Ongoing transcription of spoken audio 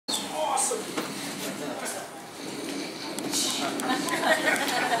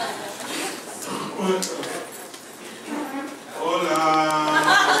Hola.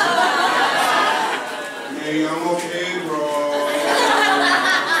 Hey, I'm okay, bro.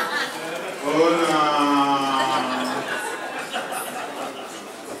 Hola.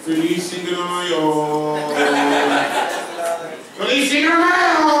 Feliz Cinco de Mayo. Feliz Cinco de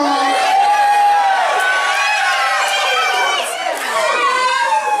Mayo.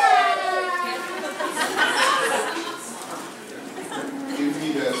 Give me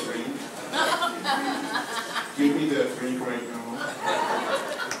that drink. Give me that drink right now.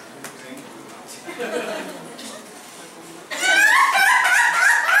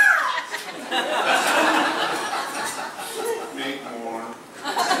 Make more.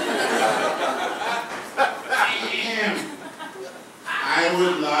 I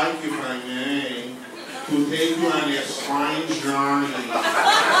would like, if I may, to take you on a strange journey.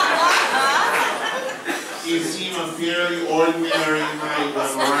 It seemed a fairly ordinary night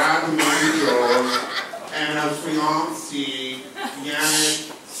when Brad Major and her fiancé,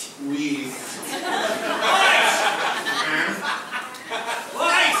 Janet Reese.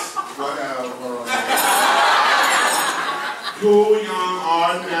 Whatever. Two young,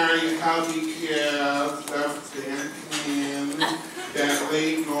 ordinary, healthy kids left Stanton that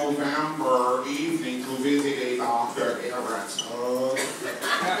late November evening to visit a doctor Eric's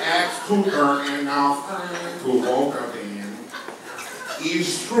ex-tutor and now friend who woke up in.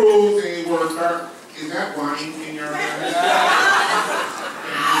 It's true they were is that wine in your hand?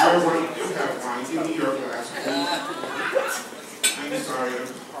 You have wine. Give me your glass, please. I'm sorry, I'm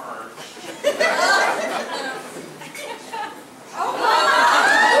parched.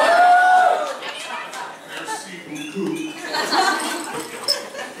 Merci beaucoup.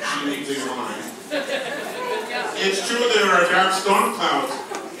 She needs a wine. It's true there are dark storm clouds,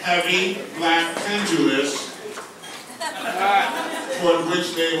 heavy, black, pendulous, toward which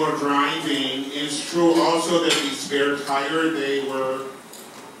they were driving. It's true also that the spare tire they were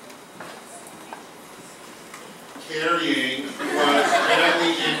carrying was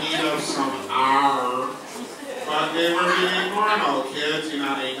badly in need of some air. But they were being normal kids in a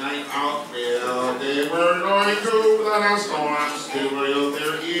night out bill. They were going to let us storms to real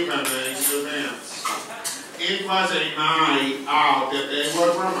their evening events. It was a night out that they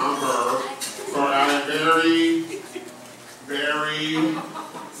would remember for a very, very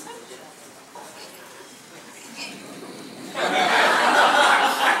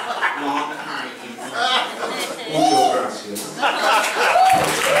long time. Muchas gracias.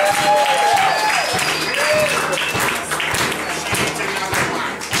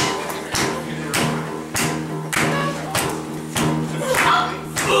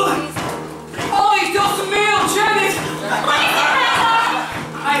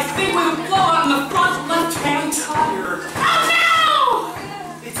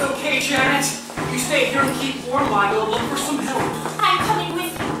 Janet, you stay here and keep warm while I go look for some help. I'm coming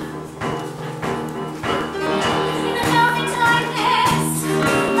with you. In the velvet darkness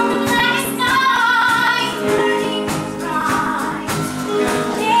of the blackest night, burning bright,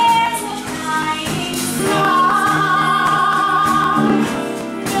 there's a shining star.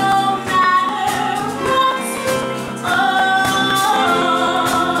 No matter what you are,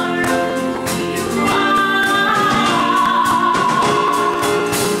 who you are.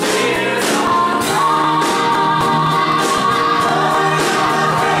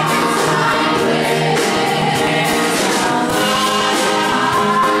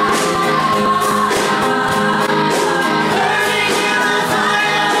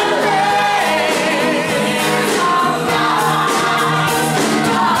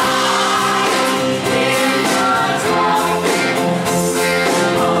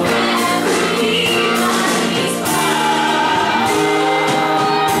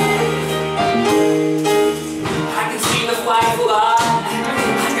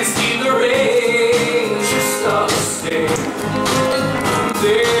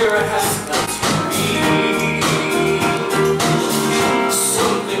 There has